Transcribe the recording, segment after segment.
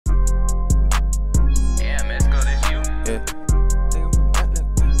Yeah.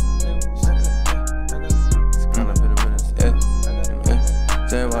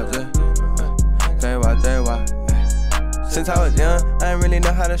 Since I was young, I ain't really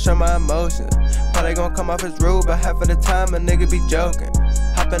know how to show my emotions. Probably gon' come off as rude, but half of the time a nigga be joking.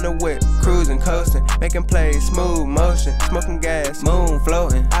 Hop in the whip, cruising, coasting, making plays, smooth motion, smoking gas, moon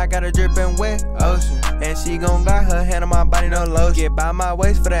floating. I got a drippin' wet ocean, and she gon' got her hand on my body, no lotion. Get by my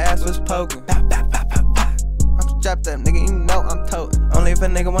waist for the ass was poking. I'm strapped up, nigga, you know I'm toting. Only if a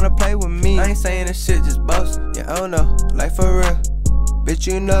nigga wanna play with me. I ain't saying this shit, just boasting. Yeah, oh no, like for real, bitch,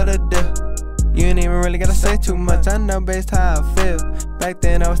 you know the deal. You ain't even really gotta say too much, I know based how I feel. Back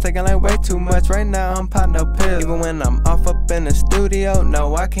then I was taking like way too much, right now I'm popping no pills. Even when I'm off up in the studio,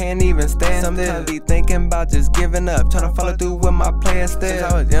 no, I can't even stand still. Sometimes be thinking about just giving up, tryna follow through with my plan still. Since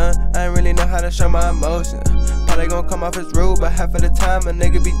I was young, I ain't really know how to show my emotions. Probably gon' come off as rude, but half of the time a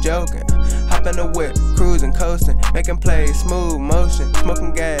nigga be joking. Hop in the whip, cruising, coasting, making plays, smooth motion,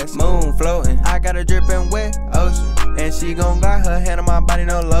 smoking gas, moon floating. I got a drippin' wet ocean, and she gon' got her hand on my body,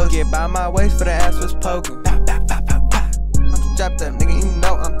 no lotion. Get by my waist for the ass was poking. I'm strapped up, nigga, you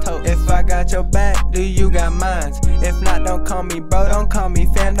know I'm toting. If I got your back, do you got mine? If not, don't call me bro, don't call me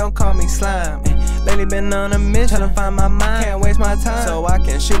fan, don't call me slime. Lately been on a mission, tryna find my mind, can't waste my time, so I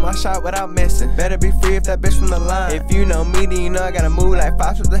can shoot my shot without missing. Better be free if that bitch from the line. If you know me, then you know I gotta move like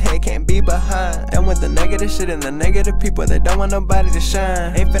 5 steps ahead, can't be behind. Done with the negative shit and the negative people that don't want nobody to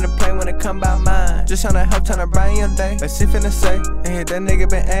shine. Ain't finna play when it come by mine, just tryna help, tryna brighten your day. But she finna say, hey, that nigga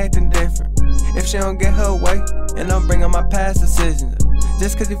been acting different. If she don't get her way, and I'm bringing my past decisions.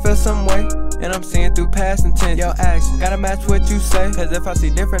 Just cause you feel some way, and I'm seeing through past intentions. Your actions gotta match what you say, cause if I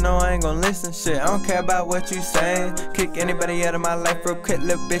see different, no, I ain't gon' listen. Shit, I don't care about what you saying. Kick anybody out of my life real quick,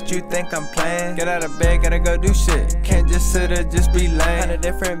 little bitch, you think I'm playing. Get out of bed, gotta go do shit. Can't just sit or just be lame. Had a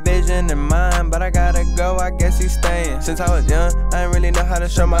different vision in mind, but I gotta go, I guess you staying. Since I was young, I ain't really know how to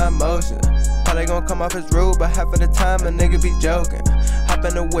show my emotions. Probably gon' come off as rude, but half of the time a nigga be joking. Hop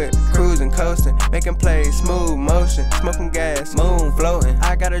in the whip, cruising, coasting, making plays, smooth motion, smoking gas, moon floating.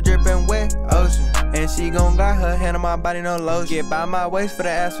 I got a drippin' wet ocean, and she gon' got her hand on my body, no lotion. Get by my waist for the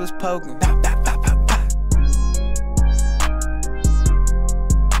ass was poking.